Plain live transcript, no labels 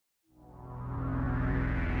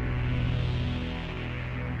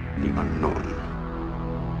the unknown.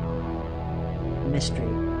 Mystery.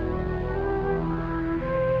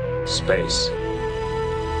 Space.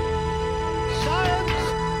 Science!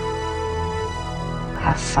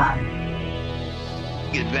 Have fun.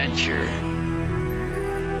 Adventure.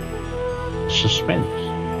 Suspense.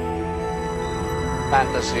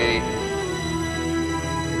 Fantasy.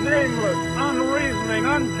 Nameless, unreasoning,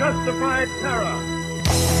 unjustified terror.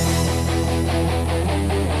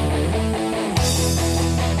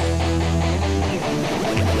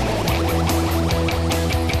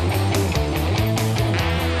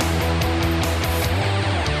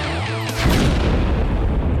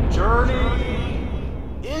 Journey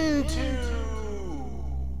into.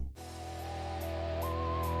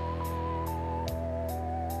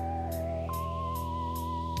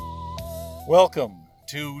 Welcome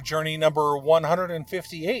to journey number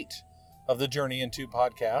 158 of the Journey Into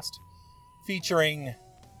podcast, featuring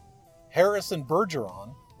Harrison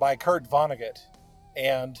Bergeron by Kurt Vonnegut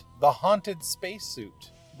and The Haunted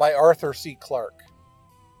Spacesuit by Arthur C. Clarke,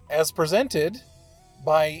 as presented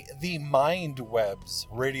by the Mindwebs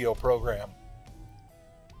radio program.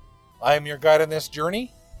 I am your guide on this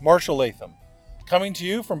journey, Marshall Latham, coming to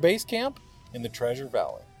you from base camp in the Treasure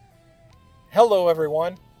Valley. Hello,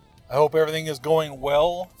 everyone. I hope everything is going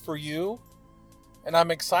well for you, and I'm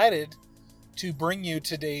excited to bring you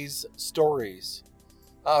today's stories.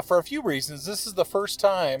 For a few reasons. This is the first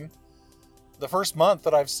month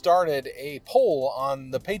that I've started a poll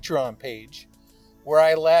on the Patreon page where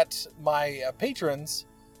I let my patrons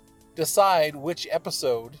decide which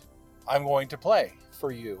episode I'm going to play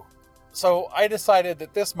for you. So I decided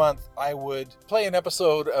that this month I would play an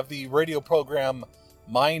episode of the radio program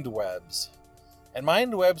Mindwebs. And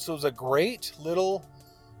Mindwebs was a great little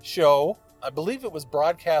show. I believe it was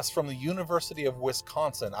broadcast from the University of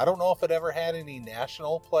Wisconsin. I don't know if it ever had any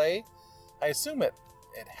national play. I assume it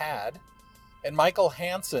had. And Michael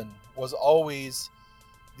Hansen was always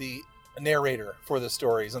the narrator for the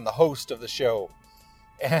stories and the host of the show.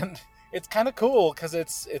 And it's kind of cool because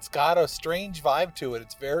it's got a strange vibe to it.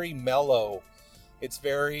 It's very mellow. It's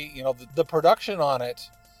very, the production on it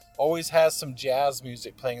always has some jazz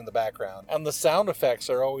music playing in the background. And the sound effects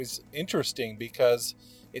are always interesting because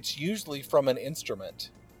it's usually from an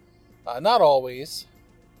instrument. Not always.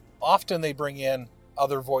 Often they bring in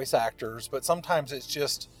other voice actors, but sometimes it's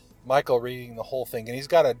just Michael reading the whole thing. And he's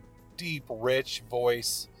got a deep, rich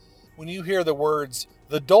voice. When you hear the words,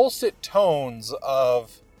 the dulcet tones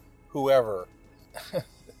of whoever,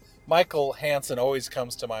 Michael Hansen always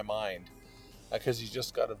comes to my mind. Because he's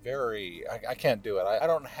just got I can't do it. I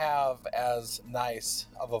don't have as nice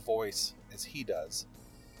of a voice as he does.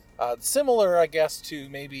 Similar, I guess, to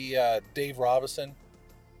maybe Dave Robinson.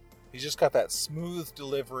 He's just got that smooth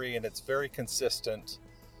delivery and it's very consistent.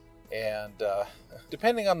 And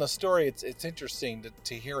depending on the story, it's interesting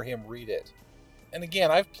to hear him read it. And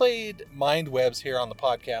again, I've played Mindwebs here on the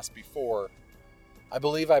podcast before. I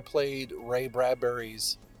believe I played Ray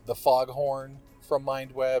Bradbury's The Foghorn from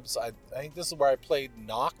Mindwebs. I think this is where I played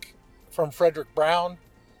Knock from Frederick Brown.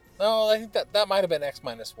 No, I think that might have been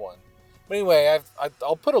X-1. But anyway,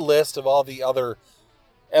 I'll put a list of all the other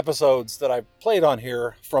episodes that I've played on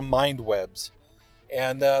here from Mindwebs.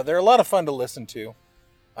 And they're a lot of fun to listen to.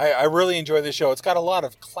 I really enjoy this show. It's got a lot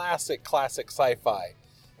of classic sci-fi.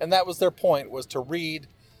 And that was their point, was to read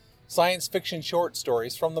science fiction short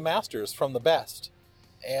stories from the masters, from the best.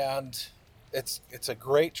 And it's a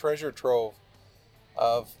great treasure trove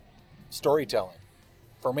of storytelling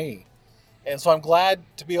for me. And so I'm glad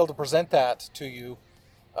to be able to present that to you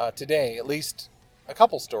today, at least a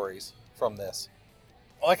couple stories from this.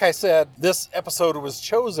 Like I said, this episode was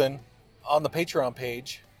chosen on the Patreon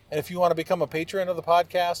page. And if you want to become a patron of the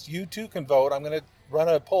podcast, you too can vote. I'm going to run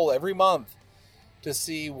a poll every month to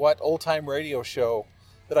see what old-time radio show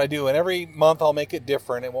that I do. And every month I'll make it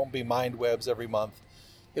different. It won't be Mindwebs every month.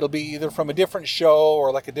 It'll be either from a different show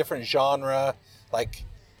or like a different genre, like,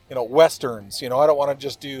 Westerns. I don't want to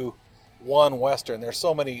just do one Western. There's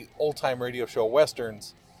so many old-time radio show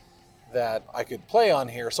Westerns that I could play on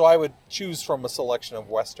here. So I would choose from a selection of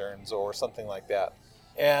Westerns or something like that.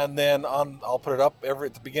 And then I'll put it up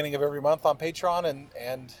at the beginning of every month on Patreon,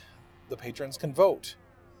 and the patrons can vote.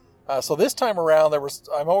 So this time around,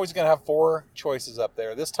 I'm always going to have 4 choices up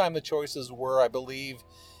there. This time the choices were, I believe,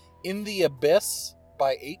 In the Abyss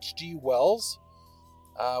by H.G. Wells,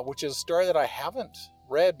 which is a story that I haven't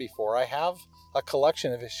read before. I have a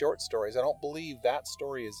collection of his short stories. I don't believe that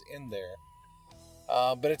story is in there.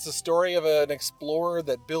 But it's a story of an explorer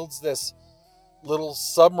that builds this little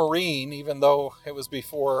submarine, even though it was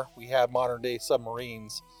before we had modern day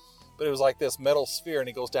submarines. But it was like this metal sphere, and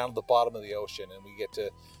he goes down to the bottom of the ocean, and we get to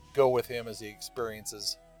go with him as he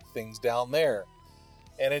experiences things down there.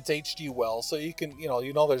 And it's H.G. Wells, so you can, you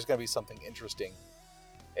know there's going to be something interesting.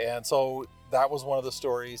 And so that was one of the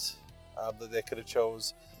stories that they could have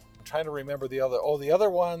chose. I'm trying to remember the other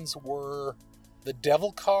ones were The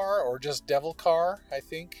Devil Car, or just Devil Car, I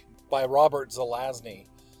think, by Robert Zelazny.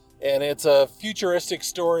 And it's a futuristic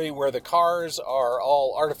story where the cars are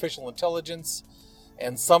all artificial intelligence,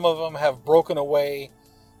 and some of them have broken away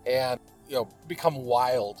and, become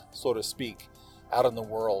wild, so to speak, out in the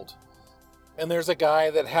world. And there's a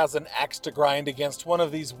guy that has an axe to grind against one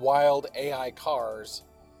of these wild AI cars.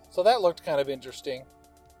 So that looked kind of interesting.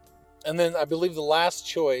 And then I believe the last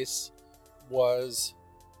choice was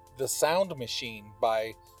The Sound Machine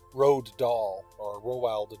by Roald Dahl, or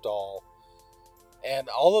Roald Dahl. And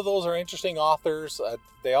all of those are interesting authors.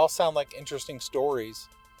 They all sound like interesting stories.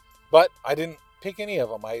 But I didn't pick any of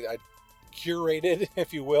them. I curated,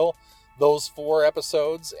 if you will, those 4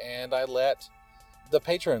 episodes, and I let the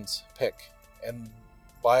patrons pick. And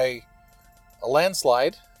by a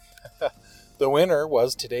landslide, the winner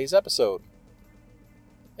was today's episode.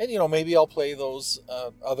 And, maybe I'll play those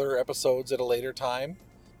other episodes at a later time.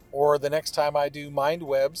 Or the next time I do Mind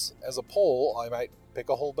Webs as a poll, I might pick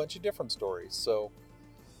a whole bunch of different stories. So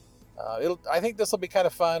I think this will be kind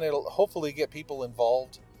of fun. It'll hopefully get people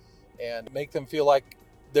involved and make them feel like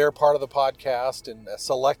they're part of the podcast and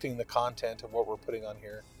selecting the content of what we're putting on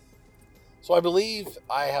here. So I believe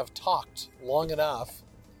I have talked long enough,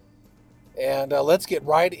 and let's get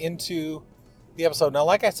right into the episode. Now,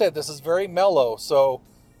 like I said, this is very mellow, so,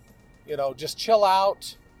 just chill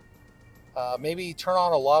out, maybe turn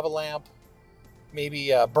on a lava lamp,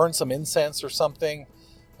 maybe burn some incense or something,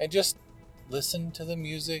 and just listen to the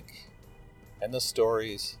music and the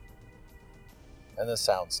stories and the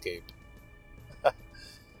soundscape.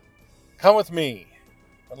 Come with me,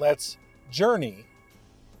 and let's journey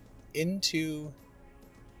into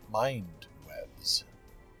Mind Webs.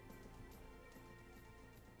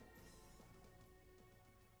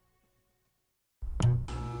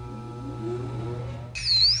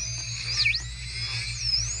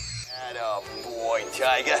 Boy,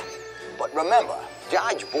 Tiger. But remember,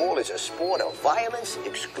 dodgeball is a sport of violence,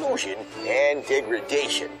 exclusion, and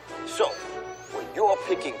degradation. So, when you're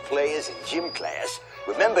picking players in gym class,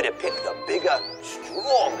 remember to pick the bigger,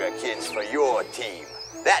 stronger kids for your team.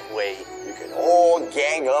 That way, you can all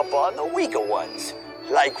gang up on the weaker ones,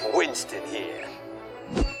 like Winston here.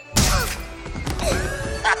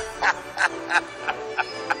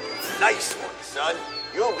 Nice one, son.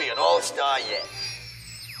 You'll be an all-star yet.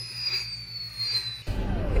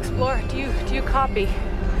 Explorer, do you copy?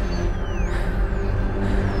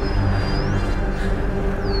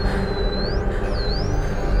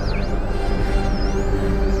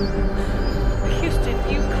 Houston,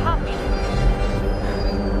 do you copy?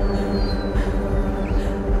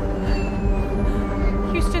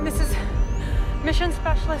 Houston, this is Mission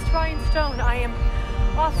Specialist Ryan Stone. I am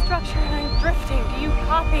off structure and I'm drifting. Do you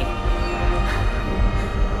copy?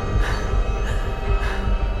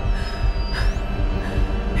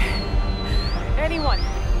 Anyone?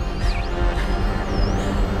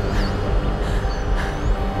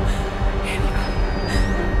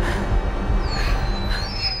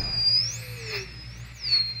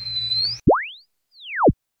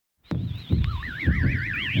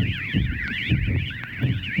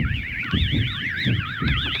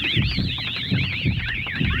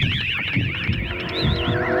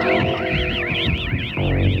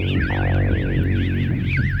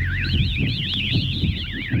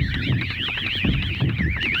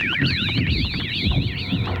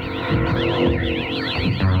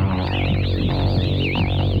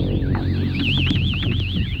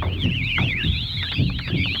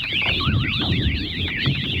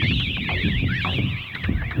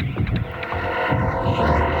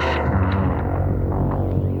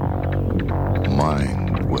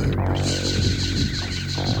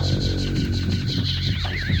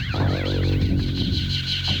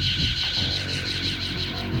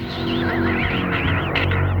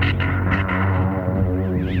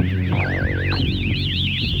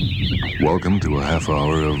 Welcome to a half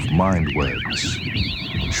hour of Mind Webs,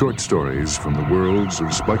 short stories from the worlds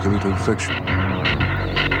of speculative fiction.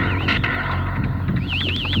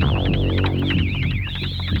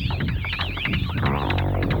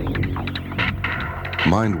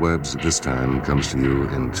 Mind Webs this time comes to you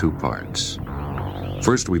in 2 parts.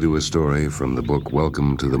 First, we do a story from the book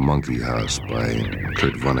Welcome to the Monkey House by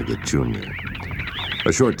Kurt Vonnegut Jr.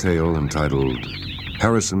 A short tale entitled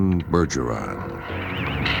Harrison Bergeron.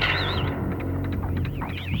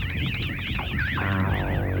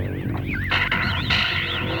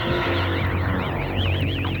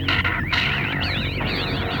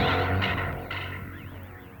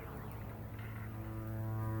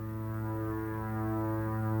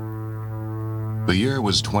 The year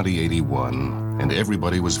was 2081, and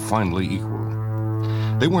everybody was finally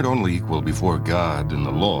equal. They weren't only equal before God and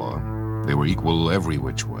the law, they were equal every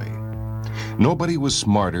which way. Nobody was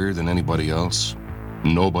smarter than anybody else.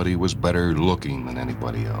 Nobody was better looking than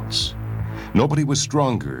anybody else. Nobody was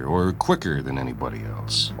stronger or quicker than anybody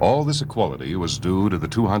else. All this equality was due to the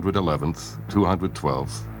 211th,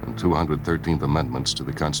 212th, and 213th Amendments to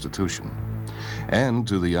the Constitution, and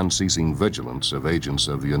to the unceasing vigilance of agents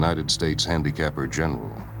of the United States Handicapper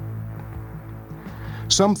General.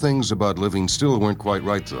 Some things about living still weren't quite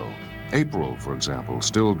right, though. April, for example,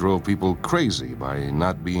 still drove people crazy by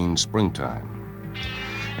not being springtime.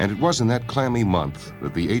 And it was in that clammy month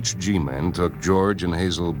that the HG men took George and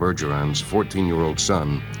Hazel Bergeron's 14-year-old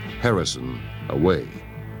son, Harrison, away.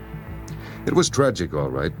 It was tragic, all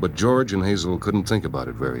right, but George and Hazel couldn't think about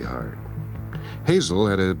it very hard. Hazel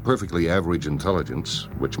had a perfectly average intelligence,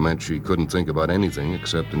 which meant she couldn't think about anything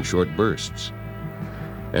except in short bursts.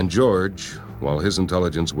 And George, while his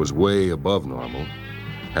intelligence was way above normal,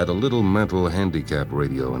 had a little mental handicap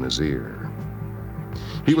radio in his ear.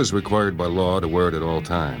 He was required by law to wear it at all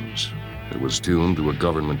times. It was tuned to a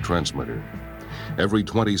government transmitter. Every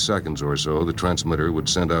 20 seconds or so, the transmitter would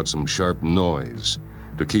send out some sharp noise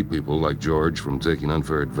to keep people like George from taking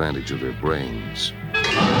unfair advantage of their brains.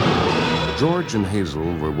 George and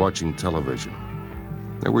Hazel were watching television.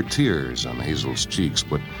 There were tears on Hazel's cheeks,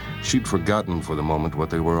 but she'd forgotten for the moment what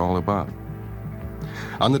they were all about.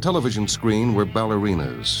 On the television screen were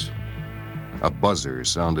ballerinas. A buzzer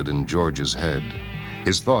sounded in George's head.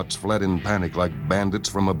 His thoughts fled in panic like bandits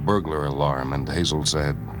from a burglar alarm, and Hazel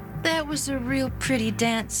said, "That was a real pretty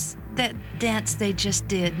dance. That dance they just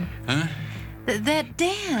did." Huh? That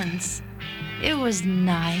dance. It was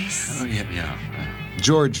nice. Oh, yeah.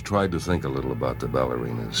 George tried to think a little about the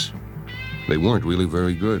ballerinas. They weren't really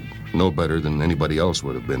very good. No better than anybody else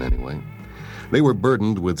would have been anyway. They were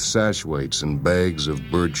burdened with sash weights and bags of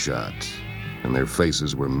birdshot, and their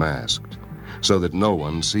faces were masked, so that no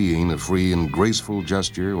one seeing a free and graceful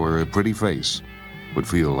gesture or a pretty face would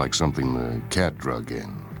feel like something the cat drug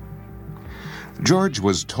in. George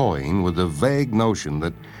was toying with the vague notion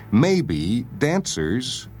that maybe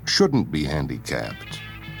dancers shouldn't be handicapped.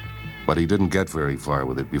 But he didn't get very far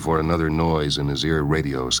with it before another noise in his ear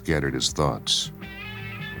radio scattered his thoughts.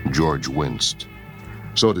 George winced.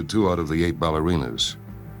 So did 2 out of the 8 ballerinas.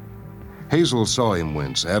 Hazel saw him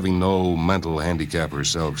wince. Having no mental handicap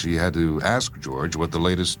herself, she had to ask George what the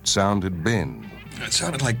latest sound had been. It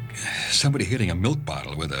sounded like somebody hitting a milk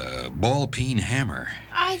bottle with a ball-peen hammer.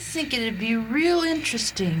 I think it'd be real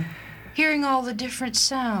interesting, hearing all the different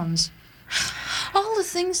sounds. All the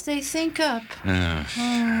things they think up.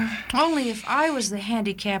 Only if I was the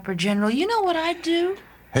handicapper general, you know what I'd do?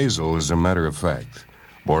 Hazel, as a matter of fact,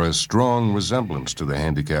 bore a strong resemblance to the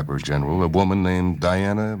handicapper general, a woman named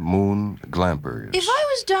Diana Moon Glampers. If I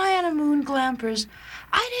was Diana Moon Glampers,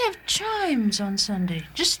 I'd have chimes on Sunday.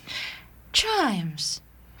 Just chimes.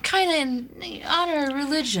 Kind of in honor of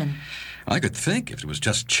religion. I could think if it was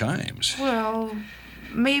just chimes. Well,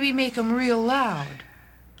 maybe make them real loud.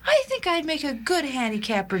 I think I'd make a good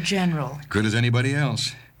handicapper general. Good as anybody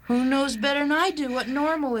else. Who knows better than I do what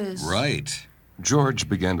normal is? Right. George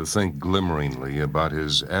began to think glimmeringly about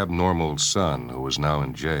his abnormal son who was now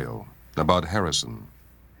in jail, about Harrison.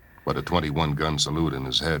 But a 21-gun salute in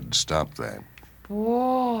his head stopped that.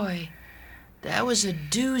 Boy, that was a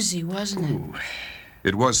doozy, wasn't it? Ooh.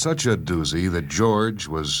 It was such a doozy that George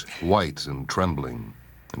was white and trembling,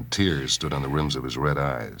 and tears stood on the rims of his red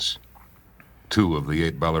eyes. 2 of the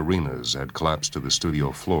 8 ballerinas had collapsed to the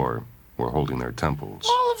studio floor, were holding their temples.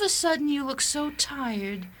 All of a sudden you look so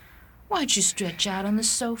tired. Why'd you stretch out on the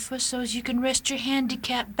sofa so as you can rest your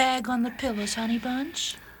handicap bag on the pillows, honey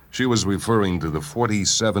bunch? She was referring to the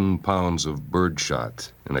 47 pounds of birdshot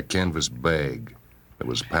in a canvas bag that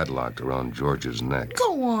was padlocked around George's neck.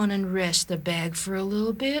 Go on and rest the bag for a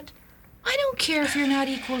little bit. I don't care if you're not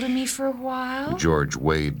equal to me for a while. George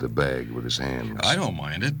weighed the bag with his hands. I don't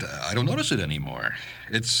mind it. I don't notice it anymore.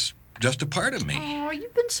 It's just a part of me. Oh,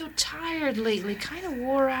 you've been so tired lately, kind of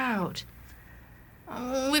wore out.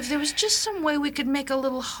 Oh, if there was just some way we could make a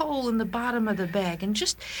little hole in the bottom of the bag and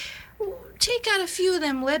just take out a few of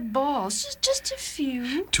them lead balls. Just a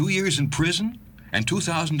few. 2 years in prison and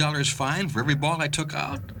 $2,000 fine for every ball I took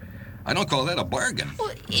out? I don't call that a bargain. Well,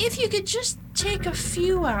 if you could just take a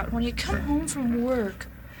few out when you come home from work.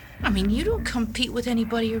 I mean, you don't compete with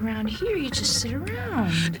anybody around here. You just sit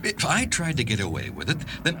around. If I tried to get away with it,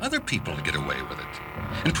 then other people would get away with it.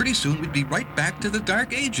 And pretty soon we'd be right back to the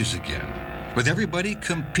Dark Ages again, with everybody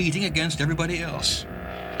competing against everybody else.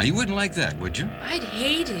 Now, you wouldn't like that, would you? I'd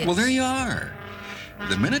hate it. Well, there you are.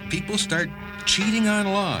 the minute people start cheating on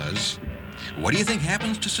laws, what do you think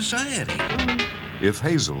happens to society? If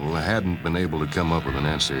Hazel hadn't been able to come up with an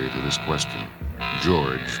answer to this question,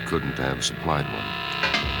 George couldn't have supplied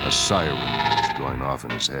one. A siren was going off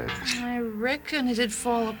in his head. I reckon it'd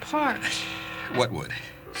fall apart. What would?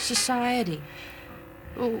 Society.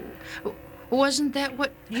 Oh, wasn't that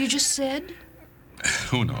what you just said?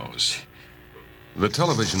 Who knows? The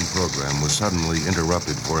television program was suddenly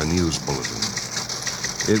interrupted for a news bulletin.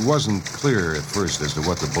 It wasn't clear at first as to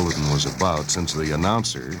what the bulletin was about, since the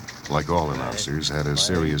announcer, like all announcers, had a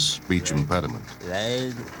serious speech impediment.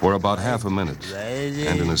 For about half a minute,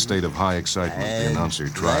 and in a state of high excitement, the announcer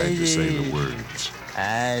tried to say the words.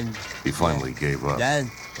 He finally gave up and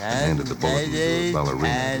handed the bulletin to a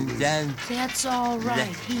ballerina. That's all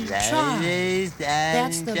right. He tried.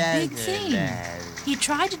 That's the big thing. He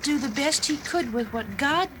tried to do the best he could with what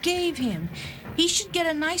God gave him. He should get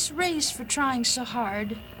a nice raise for trying so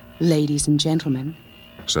hard. Ladies and gentlemen,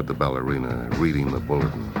 said the ballerina, reading the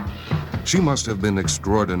bulletin. She must have been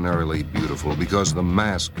extraordinarily beautiful because the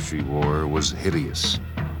mask she wore was hideous.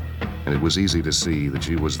 And it was easy to see that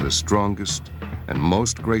she was the strongest and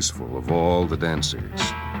most graceful of all the dancers.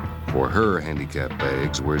 For her handicap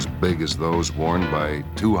bags were as big as those worn by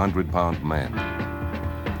 200-pound men.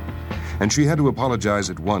 And she had to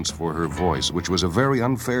apologize at once for her voice, which was a very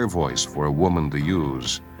unfair voice for a woman to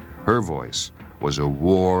use. Her voice was a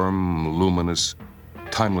warm, luminous,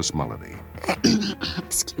 timeless melody.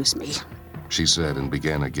 Excuse me, she said and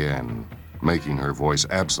began again, making her voice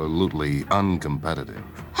absolutely uncompetitive.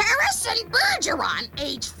 Harrison Bergeron,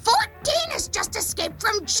 age 14, has just escaped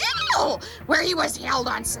from jail, where he was held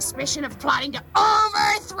on suspicion of plotting to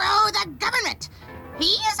overthrow the government. He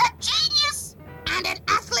is a genius and an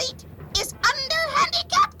athlete, is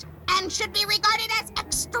under-handicapped, and should be regarded as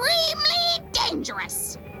extremely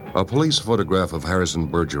dangerous. A police photograph of Harrison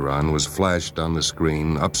Bergeron was flashed on the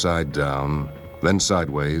screen upside down, then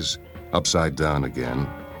sideways, upside down again,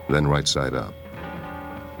 then right side up.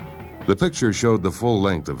 The picture showed the full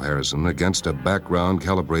length of Harrison against a background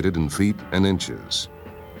calibrated in feet and inches.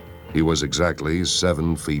 He was exactly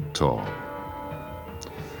 7 feet tall.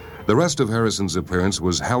 The rest of Harrison's appearance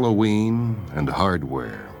was Halloween and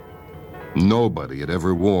hardware. Nobody had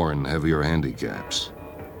ever worn heavier handicaps.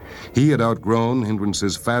 He had outgrown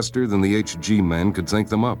hindrances faster than the HG men could think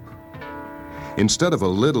them up. Instead of a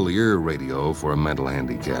little ear radio for a mental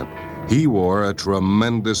handicap, he wore a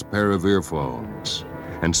tremendous pair of earphones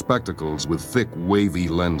and spectacles with thick, wavy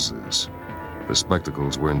lenses. The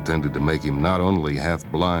spectacles were intended to make him not only half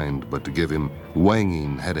blind, but to give him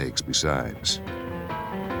wanging headaches besides.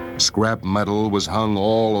 Scrap metal was hung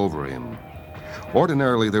all over him.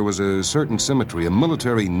 Ordinarily, there was a certain symmetry, a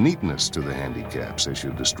military neatness to the handicaps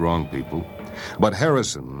issued to strong people, but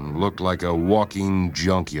Harrison looked like a walking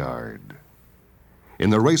junkyard. In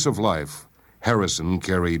the race of life, Harrison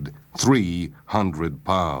carried 300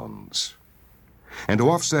 pounds. And to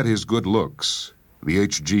offset his good looks, the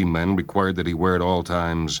HG men required that he wear at all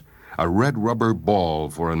times a red rubber ball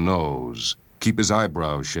for a nose, keep his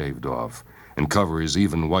eyebrows shaved off, and cover his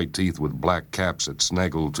even white teeth with black caps at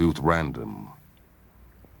snaggletooth random.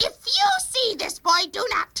 If you see this boy, do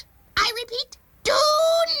not, I repeat, do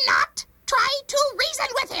not try to reason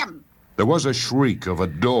with him. There was a shriek of a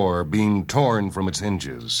door being torn from its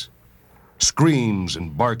hinges. Screams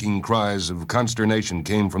and barking cries of consternation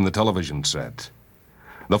came from the television set.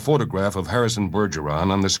 The photograph of Harrison Bergeron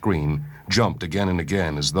on the screen jumped again and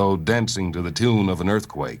again as though dancing to the tune of an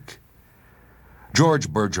earthquake. George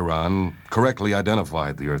Bergeron correctly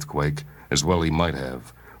identified the earthquake, as well he might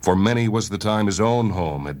have, for many was the time his own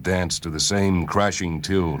home had danced to the same crashing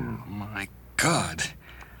tune. My God,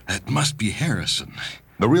 that must be Harrison.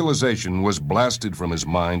 The realization was blasted from his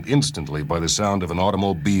mind instantly by the sound of an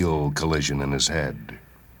automobile collision in his head.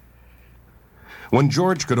 When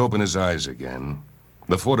George could open his eyes again,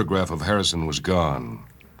 the photograph of Harrison was gone.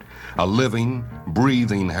 A living,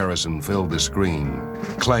 breathing Harrison filled the screen.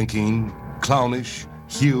 Clanking, clownish,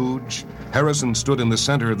 huge, Harrison stood in the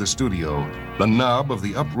center of the studio, the knob of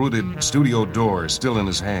the uprooted studio door still in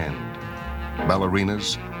his hand.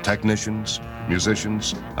 Ballerinas, technicians,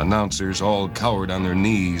 musicians, announcers all cowered on their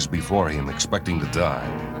knees before him, expecting to die.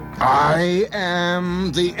 I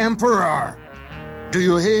am the Emperor. Do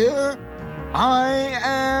you hear? I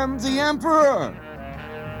am the Emperor.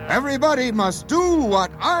 Everybody must do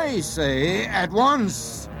what I say at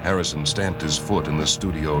once. Harrison stamped his foot and the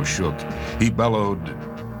studio shook. He bellowed,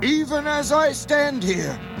 Even as I stand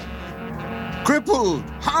here, crippled,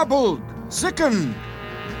 hobbled, sickened,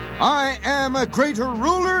 I am a greater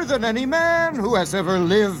ruler than any man who has ever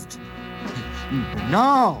lived.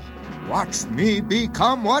 Now, Watch me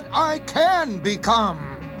become what I can become.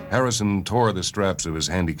 Harrison tore the straps of his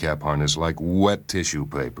handicap harness like wet tissue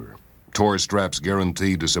paper. Tore straps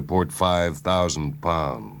guaranteed to support 5,000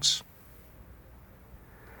 pounds.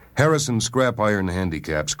 Harrison's scrap iron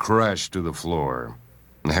handicaps crashed to the floor,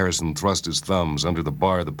 and Harrison thrust his thumbs under the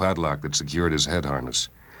bar of the padlock that secured his head harness.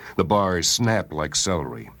 The bars snapped like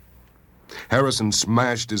celery. Harrison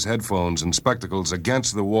smashed his headphones and spectacles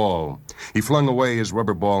against the wall. He flung away his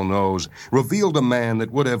rubber ball nose, revealed a man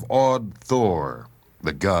that would have awed Thor,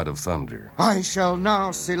 the god of thunder. I shall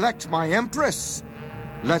now select my empress.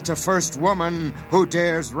 Let the first woman who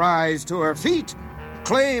dares rise to her feet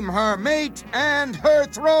claim her mate and her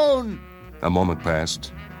throne. A moment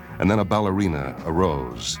passed, and then a ballerina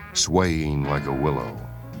arose, swaying like a willow.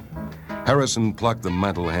 Harrison plucked the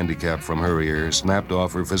mental handicap from her ear, snapped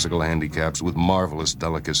off her physical handicaps with marvelous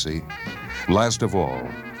delicacy. Last of all,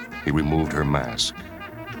 he removed her mask.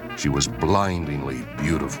 She was blindingly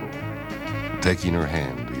beautiful. Taking her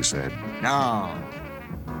hand, he said, Now,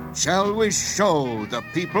 shall we show the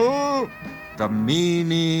people the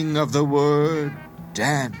meaning of the word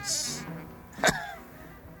dance?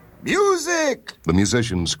 Music! The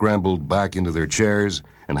musicians scrambled back into their chairs,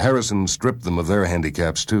 and Harrison stripped them of their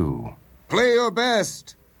handicaps, too. Play your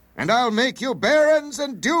best, and I'll make you barons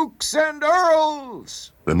and dukes and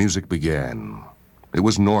earls. The music began. It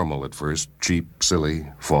was normal at first, cheap, silly,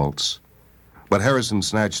 false. But Harrison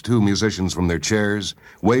snatched two musicians from their chairs,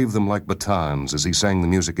 waved them like batons as he sang the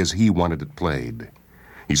music as he wanted it played.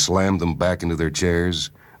 He slammed them back into their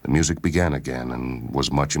chairs. The music began again and was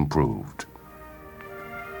much improved.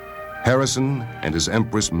 Harrison and his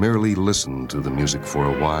empress merely listened to the music for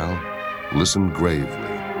a while, listened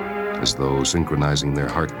gravely, as though synchronizing their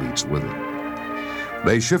heartbeats with it.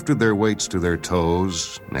 They shifted their weights to their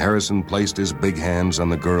toes, and Harrison placed his big hands on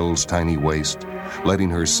the girl's tiny waist, letting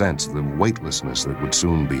her sense the weightlessness that would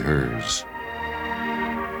soon be hers.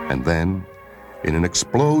 And then, in an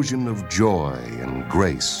explosion of joy and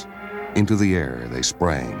grace, into the air they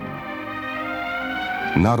sprang.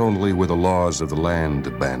 Not only were the laws of the land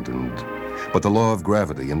abandoned, but the law of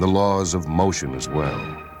gravity and the laws of motion as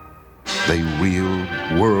well. They reeled,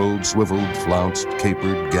 whirled, swiveled, flounced,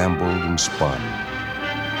 capered, gambled, and spun.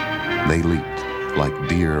 They leaped like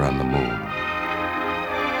deer on the moon.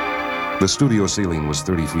 The studio ceiling was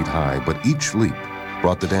 30 feet high, but each leap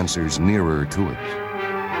brought the dancers nearer to it.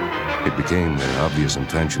 It became their obvious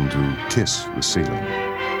intention to kiss the ceiling.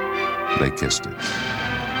 They kissed it.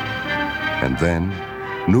 And then,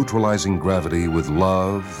 neutralizing gravity with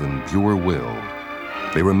love and pure will,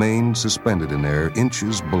 they remained suspended in air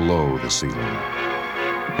inches below the ceiling.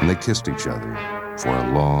 And they kissed each other for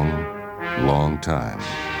a long, long time.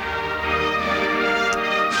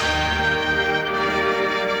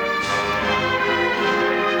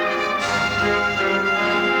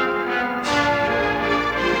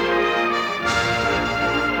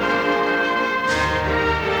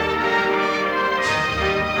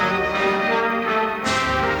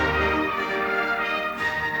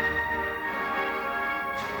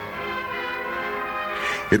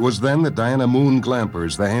 It was then that Diana Moon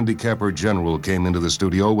Glampers, the handicapper general, came into the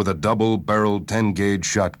studio with a double-barreled 10-gauge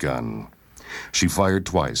shotgun. She fired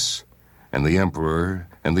twice, and the Emperor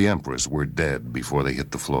and the Empress were dead before they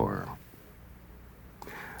hit the floor.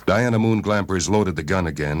 Diana Moon Glampers loaded the gun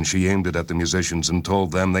again. She aimed it at the musicians and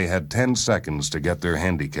told them they had 10 seconds to get their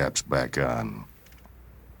handicaps back on.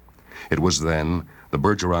 It was then the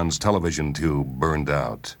Bergeron's television tube burned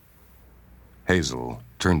out. Hazel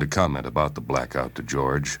turned to comment about the blackout to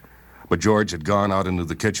George, but George had gone out into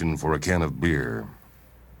the kitchen for a can of beer.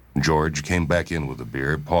 George came back in with the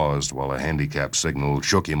beer, paused while a handicap signal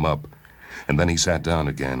shook him up, and then he sat down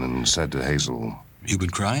again and said to Hazel, "You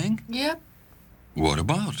been crying?" Yep. What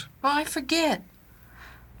about? Oh, I forget.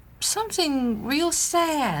 Something real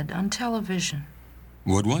sad on television.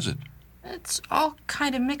 What was it? It's all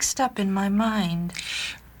kind of mixed up in my mind.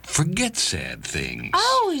 Forget sad things.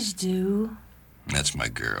 I always do. That's my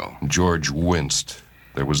girl. George winced.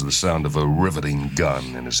 There was the sound of a riveting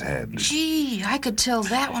gun in his head. Gee, I could tell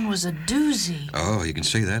that one was a doozy. Oh, you can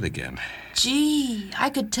say that again. Gee, I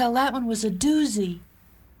could tell that one was a doozy.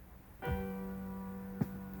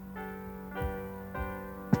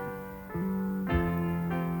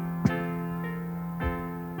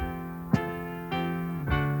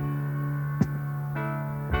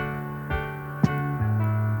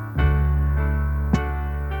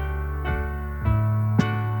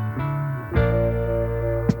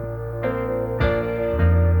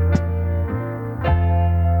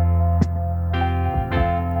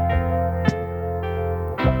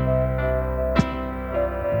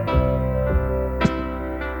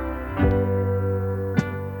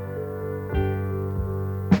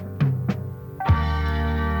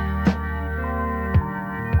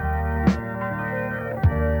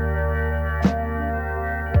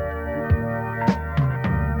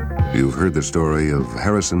 you've heard the story of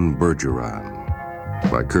Harrison Bergeron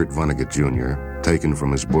by Kurt Vonnegut Jr., taken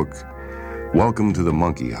from his book, Welcome to the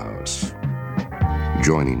Monkey House.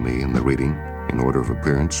 Joining me in the reading, in order of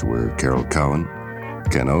appearance, were Carol Cowan,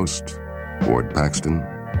 Ken Ost, Ward Paxton,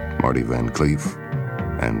 Marty Van Cleef,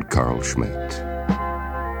 and Carl Schmidt.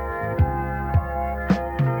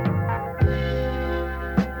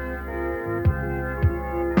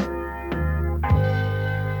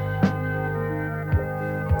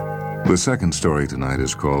 The second story tonight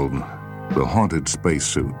is called The Haunted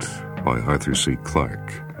Spacesuit by Arthur C.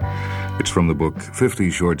 Clarke. It's from the book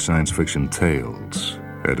 50 Short Science Fiction Tales,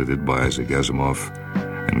 edited by Isaac Asimov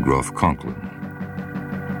and Groff Conklin.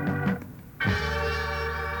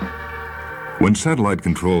 When Satellite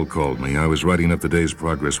Control called me, I was writing up the day's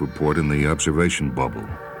progress report in the observation bubble,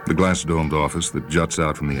 the glass-domed office that juts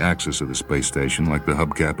out from the axis of the space station like the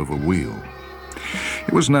hubcap of a wheel.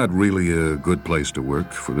 It was not really a good place to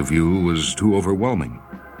work, for the view was too overwhelming.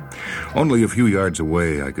 Only a few yards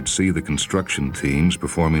away, I could see the construction teams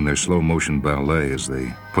performing their slow-motion ballet as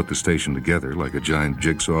they put the station together like a giant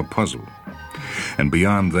jigsaw puzzle. And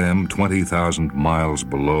beyond them, 20,000 miles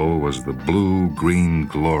below, was the blue-green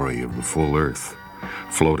glory of the full Earth,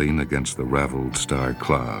 floating against the raveled star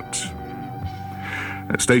clouds.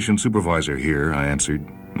 "Station supervisor here," I answered.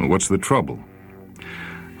 "What's the trouble?"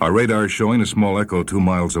 "Our radar is showing a small echo 2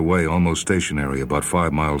 miles away, almost stationary, about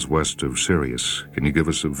 5 miles west of Sirius. Can you give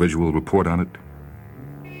us a visual report on it?"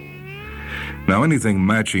 Now, anything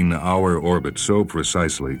matching our orbit so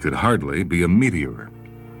precisely could hardly be a meteor.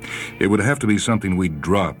 It would have to be something we'd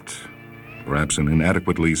dropped, perhaps an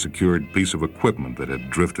inadequately secured piece of equipment that had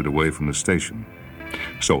drifted away from the station.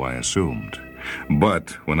 So I assumed.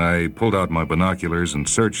 But when I pulled out my binoculars and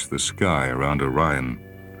searched the sky around Orion,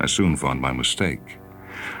 I soon found my mistake.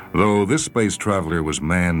 Though this space traveler was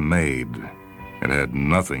man-made, it had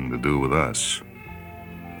nothing to do with us.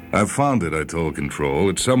 "I've found it," I told Control.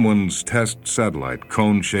 "It's someone's test satellite,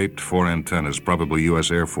 cone-shaped, 4 antennas, probably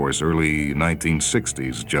U.S. Air Force, early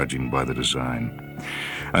 1960s, judging by the design.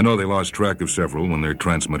 I know they lost track of several when their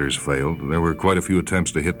transmitters failed. There were quite a few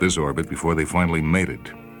attempts to hit this orbit before they finally made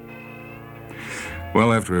it."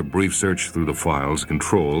 Well, after a brief search through the files,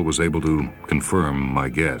 Control was able to confirm my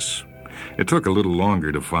guess. It took a little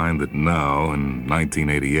longer to find that now, in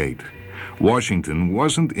 1988, Washington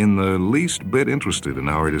wasn't in the least bit interested in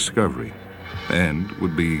our discovery, and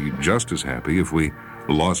would be just as happy if we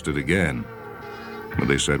lost it again. But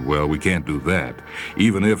they said, well, we can't do that.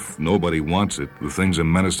 Even if nobody wants it, the thing's a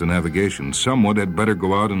menace to navigation. Someone had better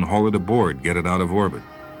go out and haul it aboard, get it out of orbit.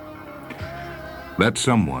 That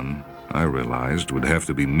someone, I realized, would have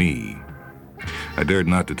to be me. I dared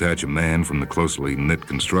not detach a man from the closely knit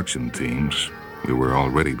construction teams. We were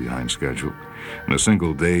already behind schedule, and a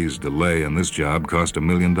single day's delay on this job cost $1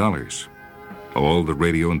 million. All the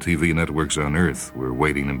radio and TV networks on Earth were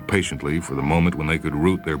waiting impatiently for the moment when they could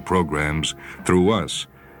route their programs through us,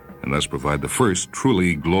 and thus provide the first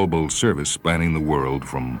truly global service spanning the world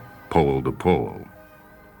from pole to pole.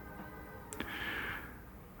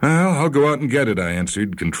 "Well, I'll go out and get it," I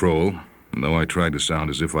answered Control. And though I tried to sound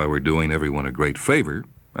as if I were doing everyone a great favor,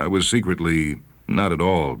 I was secretly not at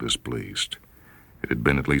all displeased. It had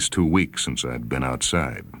been at least 2 weeks since I'd been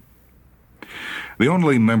outside. The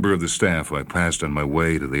only member of the staff I passed on my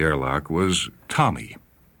way to the airlock was Tommy,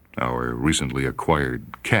 our recently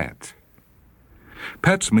acquired cat.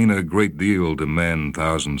 Pets mean a great deal to men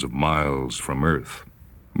thousands of miles from Earth,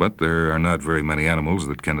 but there are not very many animals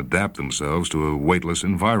that can adapt themselves to a weightless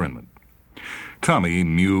environment. Tommy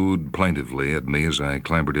mewed plaintively at me as I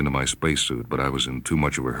clambered into my spacesuit, but I was in too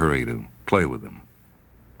much of a hurry to play with him.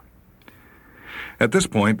 At this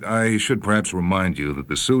point, I should perhaps remind you that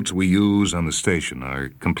the suits we use on the station are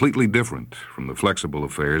completely different from the flexible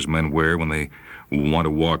affairs men wear when they want to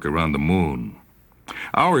walk around the moon.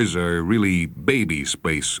 Ours are really baby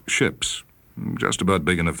space ships, just about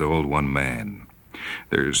big enough to hold one man.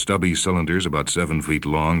 They're stubby cylinders about 7 feet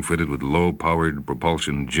long, fitted with low-powered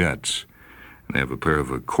propulsion jets. They have a pair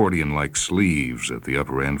of accordion-like sleeves at the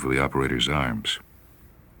upper end for the operator's arms.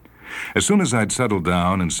 As soon as I'd settled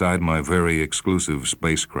down inside my very exclusive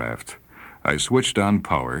spacecraft, I switched on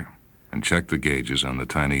power and checked the gauges on the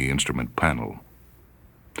tiny instrument panel.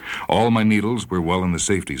 All my needles were well in the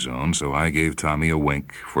safety zone, so I gave Tommy a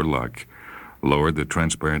wink for luck, lowered the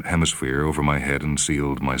transparent hemisphere over my head, and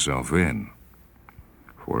sealed myself in.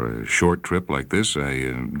 For a short trip like this, I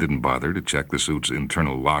didn't bother to check the suit's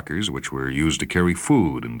internal lockers, which were used to carry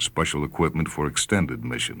food and special equipment for extended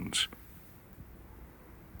missions.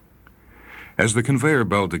 As the conveyor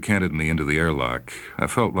belt decanted me into the airlock, I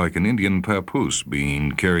felt like an Indian papoose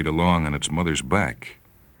being carried along on its mother's back.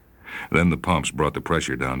 Then the pumps brought the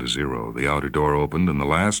pressure down to zero. The outer door opened, and the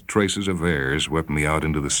last traces of air swept me out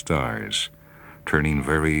into the stars, turning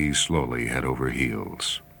very slowly head over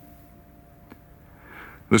heels.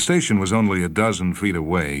 The station was only a dozen feet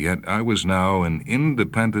away, yet I was now an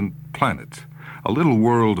independent planet, a little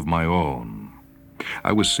world of my own.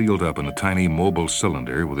 I was sealed up in a tiny mobile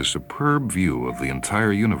cylinder with a superb view of the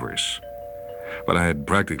entire universe. But I had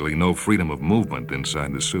practically no freedom of movement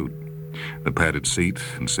inside the suit. The padded seat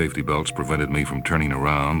and safety belts prevented me from turning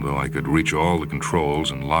around, though I could reach all the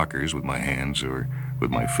controls and lockers with my hands or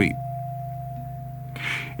with my feet.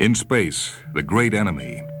 In space, the great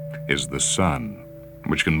enemy is the sun,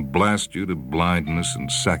 which can blast you to blindness in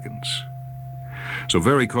seconds. So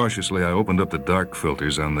very cautiously, I opened up the dark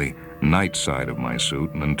filters on the night side of my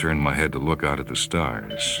suit and then turned my head to look out at the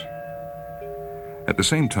stars. At the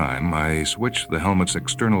same time, I switched the helmet's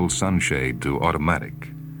external sunshade to automatic,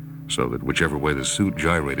 so that whichever way the suit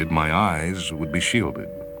gyrated, my eyes would be shielded.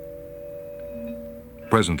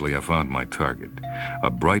 Presently, I found my target, a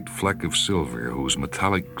bright fleck of silver whose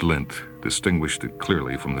metallic glint distinguished it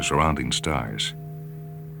clearly from the surrounding stars.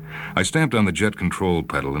 I stamped on the jet control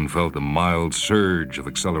pedal and felt a mild surge of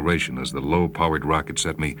acceleration as the low-powered rocket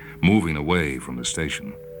set me moving away from the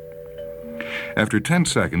station. After 10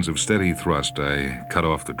 seconds of steady thrust, I cut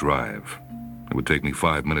off the drive. It would take me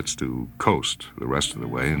 5 minutes to coast the rest of the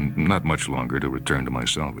way, and not much longer to return to my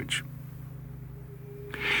salvage.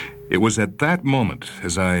 It was at that moment,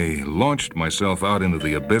 as I launched myself out into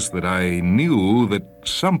the abyss, that I knew that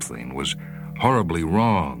something was horribly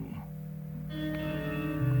wrong.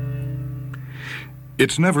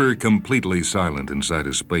 It's never completely silent inside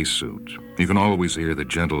a spacesuit. You can always hear the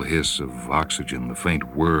gentle hiss of oxygen, the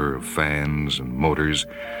faint whir of fans and motors,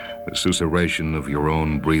 the susurration of your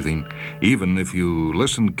own breathing. Even if you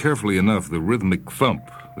listen carefully enough, the rhythmic thump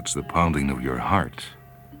that's the pounding of your heart.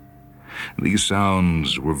 These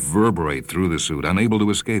sounds reverberate through the suit, unable to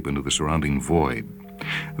escape into the surrounding void.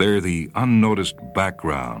 They're the unnoticed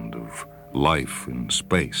background of life in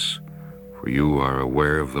space, for you are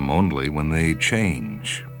aware of them only when they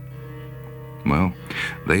change. Well,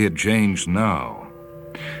 they had changed now.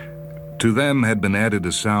 To them had been added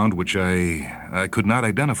a sound which I could not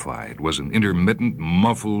identify. It was an intermittent,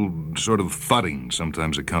 muffled sort of thudding,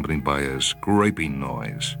 sometimes accompanied by a scraping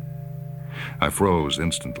noise. I froze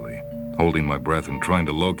instantly, holding my breath and trying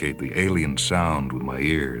to locate the alien sound with my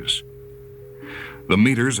ears. The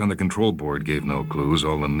meters on the control board gave no clues.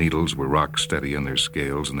 All the needles were rock steady on their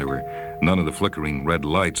scales, and there were none of the flickering red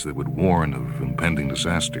lights that would warn of impending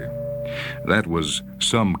disaster. That was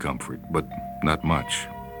some comfort, but not much.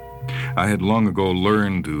 I had long ago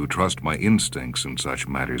learned to trust my instincts in such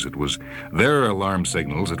matters. It was their alarm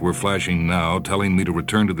signals that were flashing now, telling me to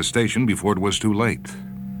return to the station before it was too late.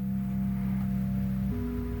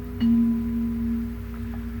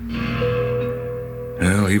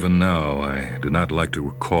 Well, even now, I do not like to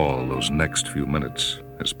recall those next few minutes,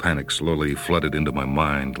 as panic slowly flooded into my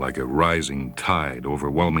mind like a rising tide,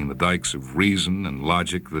 overwhelming the dikes of reason and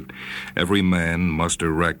logic that every man must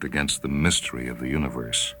erect against the mystery of the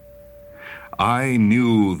universe. I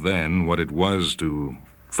knew then what it was to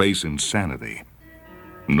face insanity.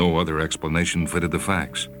 No other explanation fitted the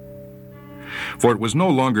facts. For it was no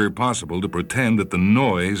longer possible to pretend that the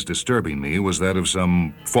noise disturbing me was that of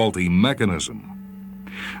some faulty mechanism.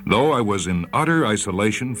 Though I was in utter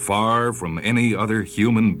isolation, far from any other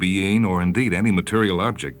human being or indeed any material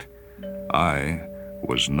object, I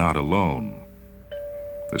was not alone.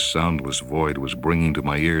 The soundless void was bringing to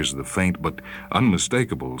my ears the faint but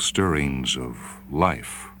unmistakable stirrings of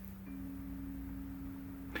life.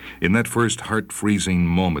 In that first heart-freezing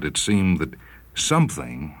moment, it seemed that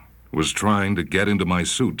something was trying to get into my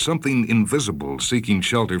suit, something invisible seeking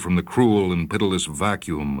shelter from the cruel and pitiless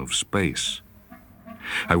vacuum of space.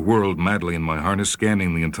 I whirled madly in my harness,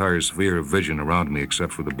 scanning the entire sphere of vision around me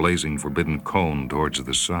except for the blazing forbidden cone towards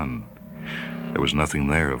the sun. There was nothing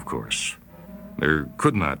there, of course. There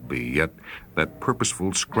could not be, yet that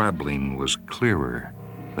purposeful scrabbling was clearer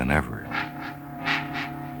than ever.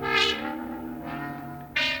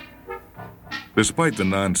 Despite the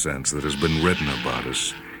nonsense that has been written about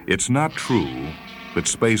us, it's not true that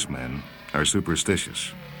spacemen are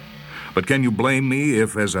superstitious. But can you blame me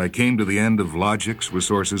if, as I came to the end of logic's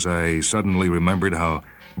resources, I suddenly remembered how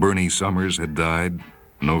Bernie Summers had died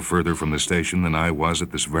no further from the station than I was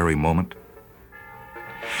at this very moment?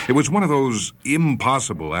 It was one of those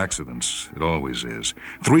impossible accidents. It always is.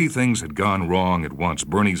 3 things had gone wrong at once.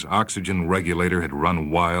 Bernie's oxygen regulator had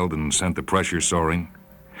run wild and sent the pressure soaring.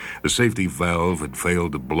 The safety valve had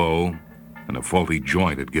failed to blow, and a faulty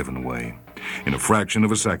joint had given way. In a fraction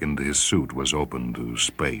of a second, his suit was open to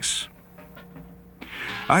space.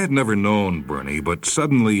 I had never known Bernie, but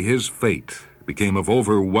suddenly his fate became of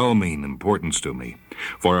overwhelming importance to me,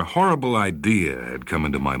 for a horrible idea had come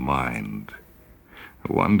into my mind.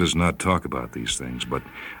 One does not talk about these things, but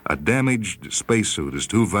a damaged spacesuit is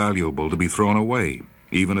too valuable to be thrown away,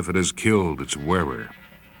 even if it has killed its wearer.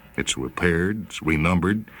 It's repaired, it's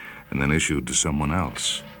renumbered, and then issued to someone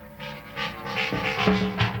else.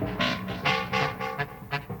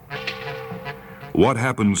 What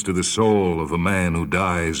happens to the soul of a man who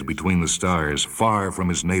dies between the stars, far from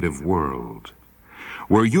his native world?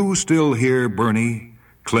 Were you still here, Bernie,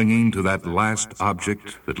 clinging to that last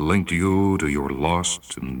object that linked you to your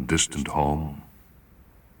lost and distant home?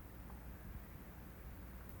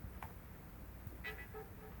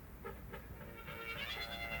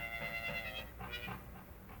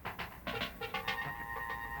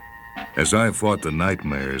 As I fought the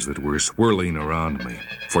nightmares that were swirling around me,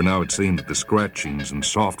 for now it seemed that the scratchings and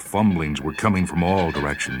soft fumblings were coming from all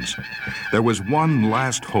directions, there was one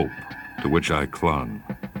last hope to which I clung.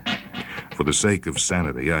 For the sake of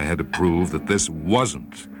sanity, I had to prove that this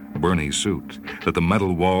wasn't Bernie's suit, that the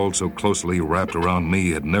metal wall so closely wrapped around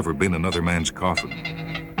me had never been another man's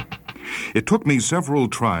coffin. It took me several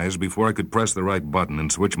tries before I could press the right button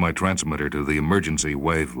and switch my transmitter to the emergency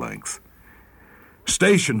wavelength.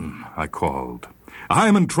 "Station," I called.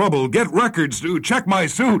 "I'm in trouble. Get records to check my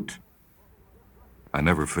suit." I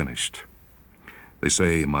never finished. They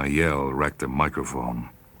say my yell wrecked the microphone.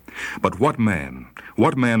 But what man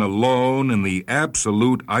alone in the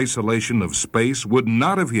absolute isolation of space would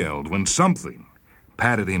not have yelled when something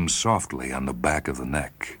patted him softly on the back of the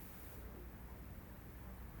neck?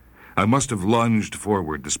 I must have lunged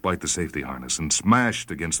forward despite the safety harness and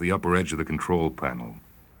smashed against the upper edge of the control panel.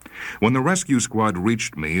 When the rescue squad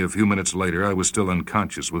reached me a few minutes later, I was still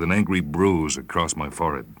unconscious with an angry bruise across my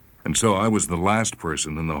forehead. And so I was the last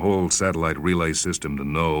person in the whole satellite relay system to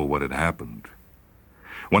know what had happened.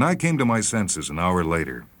 When I came to my senses an hour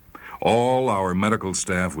later, all our medical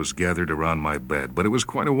staff was gathered around my bed, but it was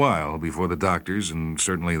quite a while before the doctors, and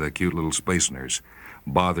certainly the cute little space nurse,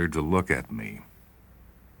 bothered to look at me.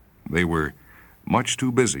 They were much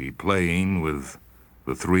too busy playing with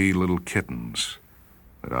the 3 little kittens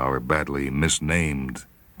that our badly misnamed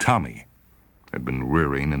Tommy had been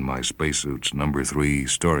rearing in my spacesuit's number 3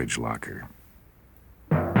 storage locker.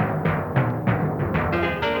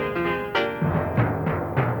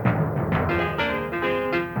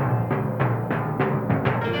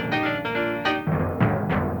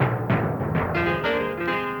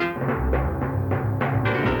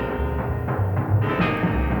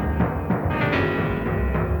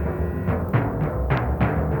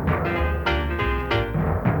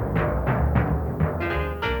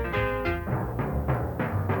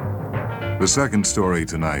 The second story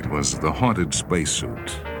tonight was The Haunted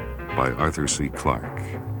Spacesuit by Arthur C. Clarke.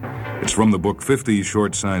 It's from the book 50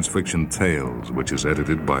 Short Science Fiction Tales, which is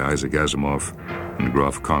edited by Isaac Asimov and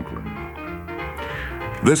Groff Conklin.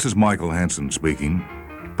 This is Michael Hansen speaking.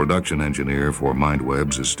 Production engineer for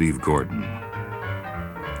MindWebs is Steve Gordon.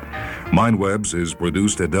 MindWebs is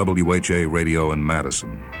produced at WHA Radio in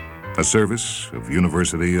Madison, a service of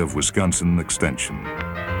University of Wisconsin Extension.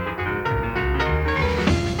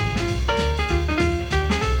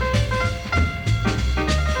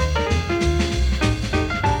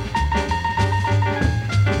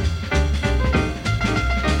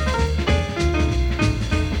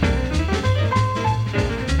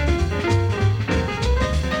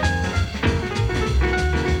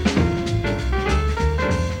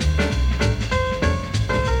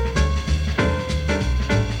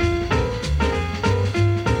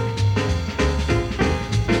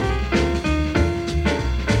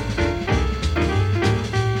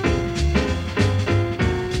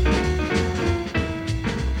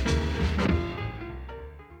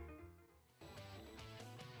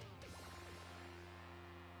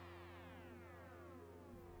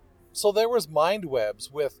 So there was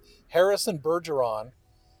MindWebs with Harrison Bergeron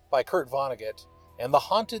by Kurt Vonnegut and The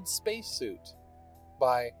Haunted Spacesuit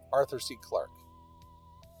by Arthur C. Clarke.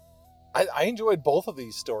 I enjoyed both of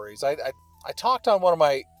these stories. I talked on one of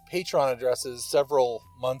my Patreon addresses several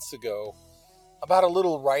months ago about a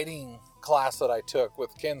little writing class that I took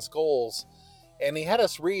with Ken Scholes, and he had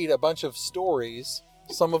us read a bunch of stories,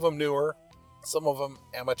 some of them newer, some of them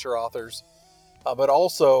amateur authors, but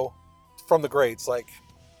also from the greats like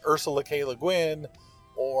Ursula K. Le Guin,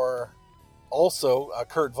 or also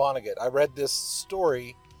Kurt Vonnegut. I read this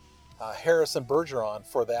story, Harrison Bergeron,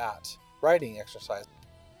 for that writing exercise.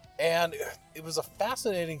 And it was a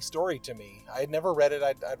fascinating story to me. I had never read it.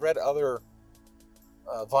 I'd read other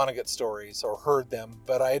Vonnegut stories or heard them,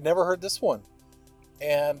 but I had never heard this one.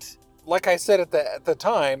 And like I said at the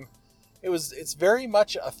time, it's very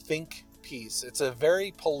much a think piece. It's a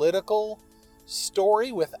very political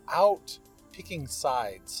story without picking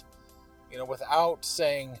sides. Without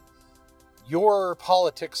saying your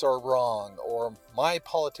politics are wrong or my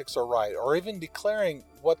politics are right, or even declaring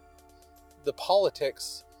what the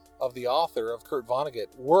politics of the author of Kurt Vonnegut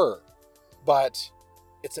were. But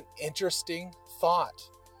it's an interesting thought.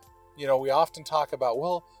 We often talk about,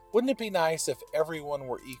 well, wouldn't it be nice if everyone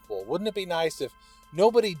were equal? Wouldn't it be nice if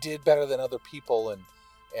nobody did better than other people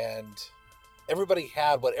and everybody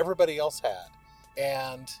had what everybody else had?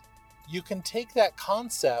 And you can take that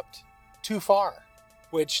concept too far,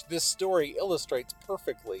 which this story illustrates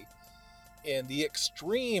perfectly in the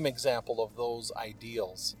extreme example of those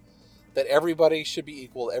ideals. That everybody should be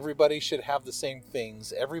equal, everybody should have the same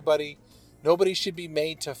things, nobody should be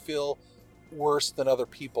made to feel worse than other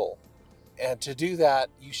people. And to do that,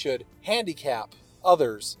 you should handicap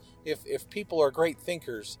others. If people are great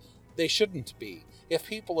thinkers, they shouldn't be. If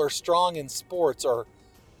people are strong in sports or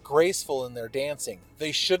graceful in their dancing,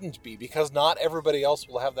 they shouldn't be, because not everybody else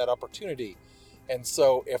will have that opportunity. And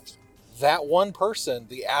so if that one person,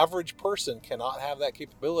 the average person, cannot have that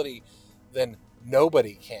capability, then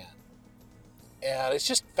nobody can. And it's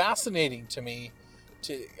just fascinating to me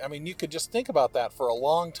you could just think about that for a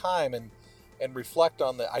long time and reflect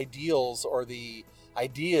on the ideals, or the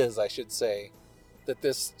ideas, I should say, that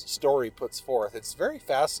this story puts forth. It's very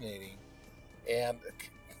fascinating, and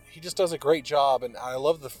he just does a great job. And I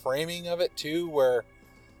love the framing of it too, where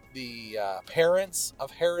the parents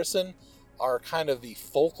of Harrison are kind of the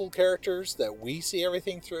focal characters that we see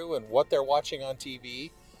everything through and what they're watching on TV.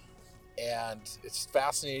 And it's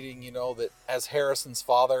fascinating, that as Harrison's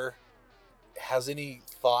father has any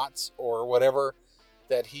thoughts or whatever,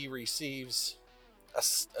 that he receives a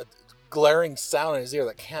glaring sound in his ear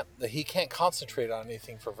that he can't concentrate on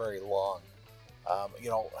anything for very long.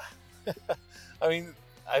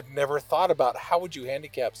 I've never thought about how would you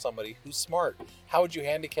handicap somebody who's smart? How would you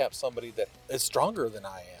handicap somebody that is stronger than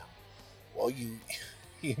I am? Well, you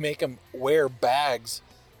make him wear bags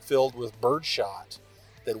filled with birdshot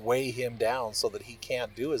that weigh him down so that he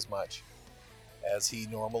can't do as much as he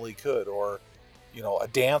normally could. Or, a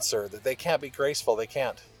dancer, that they can't be graceful. They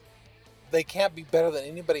can't be better than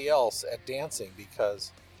anybody else at dancing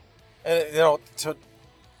because,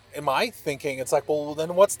 in my thinking, it's like, well,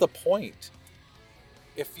 then what's the point?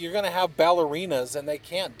 If you're going to have ballerinas and they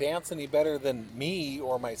can't dance any better than me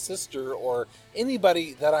or my sister or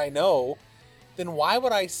anybody that I know, then why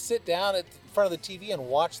would I sit down in front of the TV and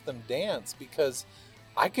watch them dance? Because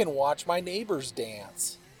I can watch my neighbors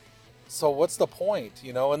dance. So what's the point,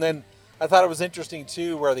 And then I thought it was interesting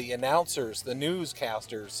too, where the announcers, the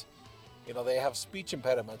newscasters, they have speech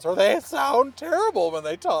impediments, or they sound terrible when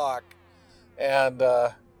they talk. And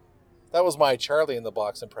that was my Charlie in the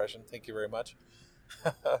Box impression. Thank you very much.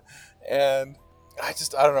 And I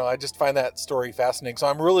don't know. I just find that story fascinating. So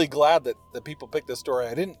I'm really glad that the people picked this story.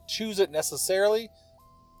 I didn't choose it necessarily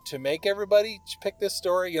to make everybody pick this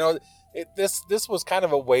story. This was kind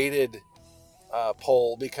of a weighted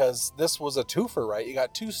poll, because this was a twofer, right? You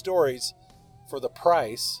got two stories for the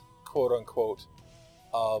price, quote unquote,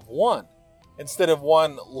 of one. Instead of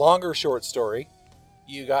one longer short story,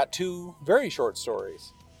 you got two very short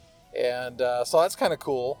stories. And so that's kind of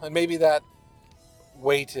cool. And maybe that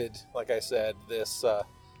weighted, like I said, this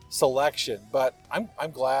selection. But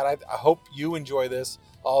I'm glad. I hope you enjoy this.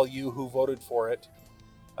 All you who voted for it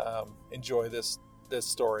enjoy this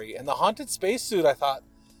story. And the haunted spacesuit, I thought,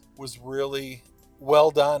 was really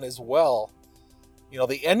well done as well.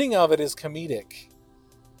 The ending of it is comedic.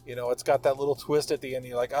 It's got that little twist at the end.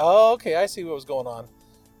 You're like, oh, okay, I see what was going on.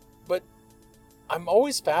 But I'm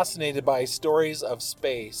always fascinated by stories of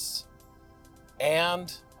space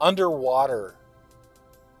and underwater,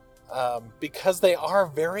 because they are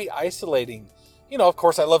very isolating. Of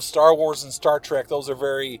course, I love Star Wars and Star Trek. Those are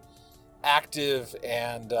very active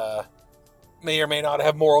and may or may not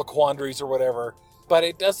have moral quandaries or whatever. But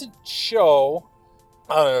it doesn't show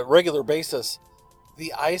on a regular basis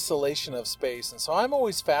the isolation of space. And so I'm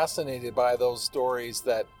always fascinated by those stories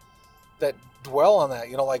that dwell on that.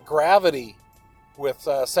 Like Gravity with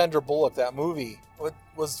Sandra Bullock, that movie,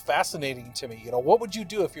 was fascinating to me. What would you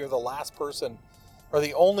do if you're the last person or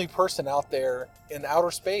the only person out there in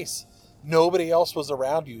outer space? Nobody else was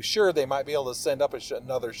around you. Sure, they might be able to send up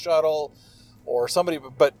another shuttle or somebody,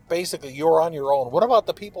 but basically you're on your own. What about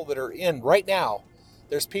the people that are in right now?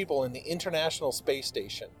 There's people in the International Space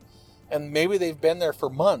Station, and maybe they've been there for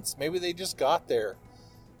months. Maybe they just got there.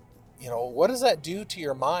 what does that do to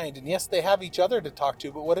your mind? And yes, they have each other to talk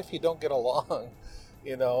to, but what if you don't get along?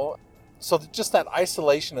 So just that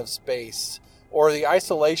isolation of space, or the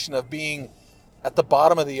isolation of being at the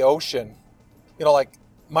bottom of the ocean. Like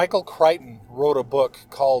Michael Crichton wrote a book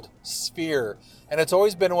called Sphere, and it's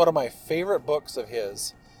always been one of my favorite books of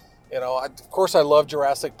his. Of course I love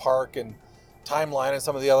Jurassic Park and Timeline and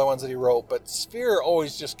some of the other ones that he wrote, but Sphere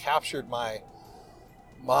always just captured my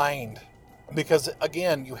mind, because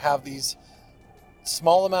again, you have these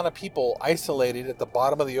small amount of people isolated at the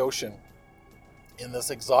bottom of the ocean in this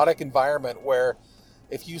exotic environment where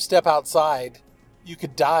if you step outside, you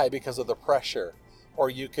could die because of the pressure, or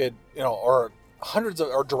you could, or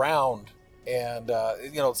drowned, and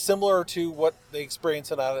similar to what they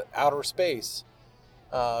experience in outer space.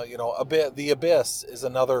 The Abyss is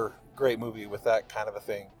another great movie with that kind of a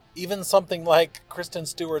thing. Even something like Kristen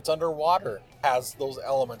Stewart's Underwater has those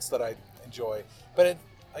elements that I enjoy. But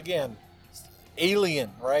again,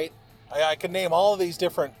 Alien, right? I could name all of these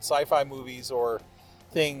different sci-fi movies or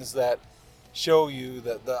things that show you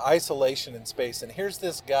the isolation in space. And here's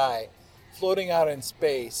this guy floating out in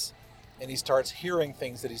space, and he starts hearing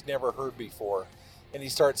things that he's never heard before. And he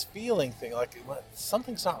starts feeling things like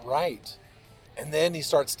something's not right. And then he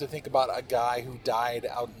starts to think about a guy who died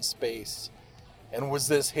out in space. And was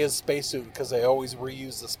this his spacesuit? Because they always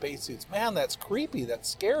reuse the spacesuits. Man, that's creepy. That's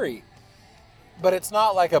scary. But it's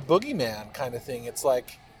not like a boogeyman kind of thing. It's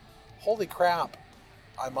like, holy crap,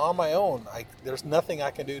 I'm on my own. There's nothing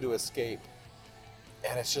I can do to escape.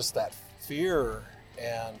 And it's just that fear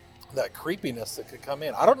and that creepiness that could come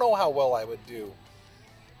in. I don't know how well I would do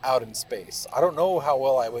out in space. I don't know how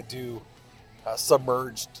well I would do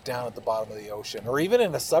submerged down at the bottom of the ocean, or even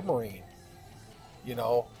in a submarine.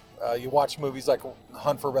 You watch movies like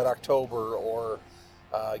Hunt for Red October, or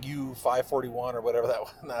U-541, or whatever that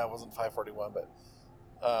was. No, it wasn't 541,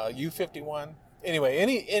 but U-51. Anyway,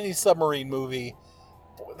 any submarine movie,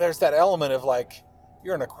 there's that element of like,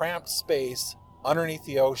 you're in a cramped space underneath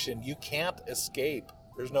the ocean. You can't escape.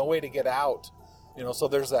 There's no way to get out. So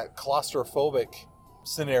there's that claustrophobic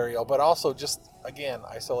scenario, but also just, again,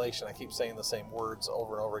 isolation. I keep saying the same words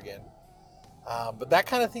over and over again. But that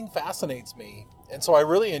kind of thing fascinates me. And so I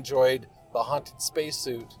really enjoyed the haunted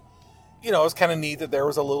spacesuit. It's kind of neat that there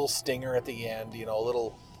was a little stinger at the end, a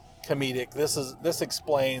little comedic. This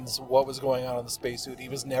explains what was going on in the spacesuit. He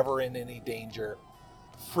was never in any danger.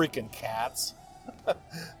 Freaking cats.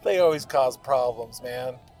 They always cause problems,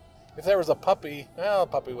 man. If there was a puppy, a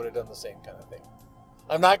puppy would have done the same kind of thing.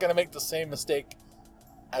 I'm not going to make the same mistake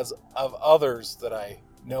as of others that I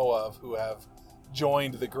know of who have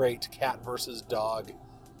joined the great cat versus dog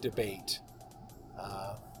debate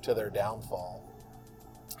to their downfall.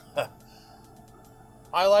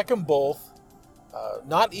 I like them both.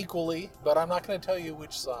 Not equally, but I'm not going to tell you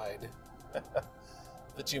which side.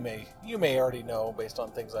 That you may already know based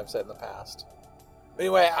on things I've said in the past.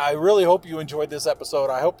 Anyway, I really hope you enjoyed this episode.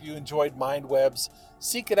 I hope you enjoyed Mindwebs.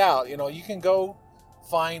 Seek it out. You can go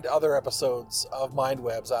find other episodes of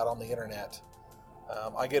Mindwebs out on the internet.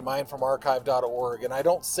 I get mine from archive.org, and I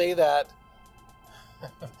don't say that.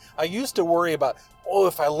 I used to worry about,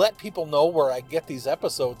 if I let people know where I get these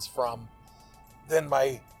episodes from, then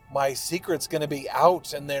my secret's going to be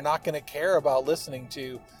out, and they're not going to care about listening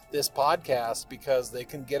to this podcast because they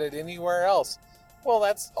can get it anywhere else. Well,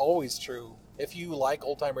 that's always true. If you like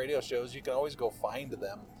old-time radio shows, you can always go find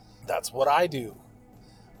them. That's what I do.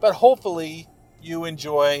 But hopefully you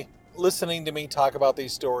enjoy listening to me talk about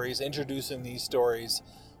these stories, introducing these stories.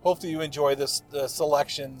 Hopefully you enjoy the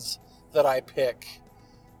selections that I pick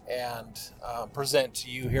and present to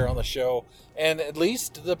you here on the show. And at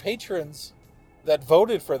least the patrons that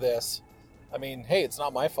voted for this, hey, it's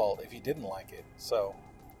not my fault if you didn't like it. So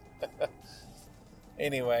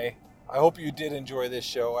anyway, I hope you did enjoy this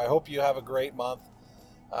show. I hope you have a great month.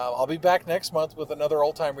 I'll be back next month with another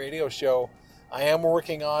old-time radio show. I am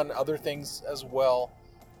working on other things as well,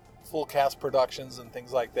 full cast productions and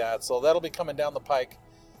things like that. So that'll be coming down the pike.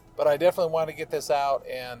 But I definitely want to get this out,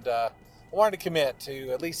 and I wanted to commit to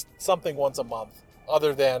at least something once a month,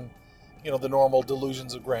 other than, the normal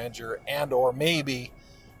Delusions of Grandeur and or maybe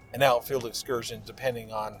an outfield excursion,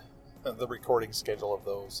 depending on the recording schedule of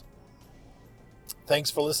those.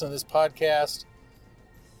 Thanks for listening to this podcast.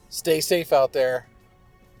 Stay safe out there,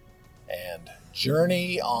 and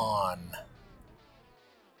journey on.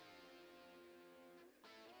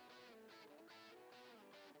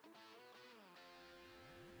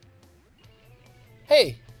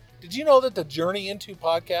 Hey, did you know that the Journey Into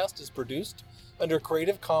podcast is produced under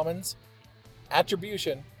Creative Commons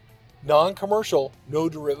Attribution, Non-Commercial, No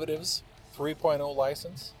Derivatives 3.0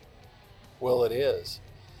 license? Well, it is.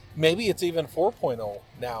 Maybe it's even 4.0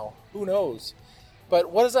 now. Who knows?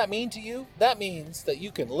 But what does that mean to you? That means that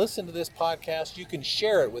you can listen to this podcast, you can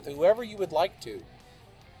share it with whoever you would like to,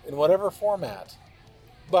 in whatever format.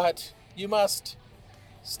 But you must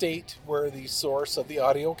state where the source of the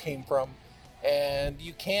audio came from, and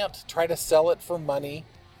you can't try to sell it for money,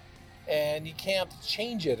 and you can't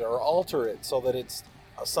change it or alter it so that it's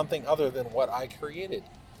something other than what I created.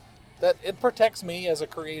 That it protects me as a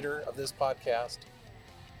creator of this podcast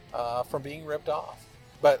from being ripped off.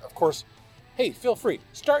 But of course, hey, feel free.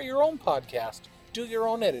 Start your own podcast. Do your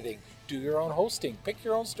own editing. Do your own hosting. Pick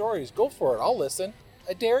your own stories. Go for it. I'll listen.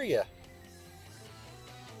 I dare you.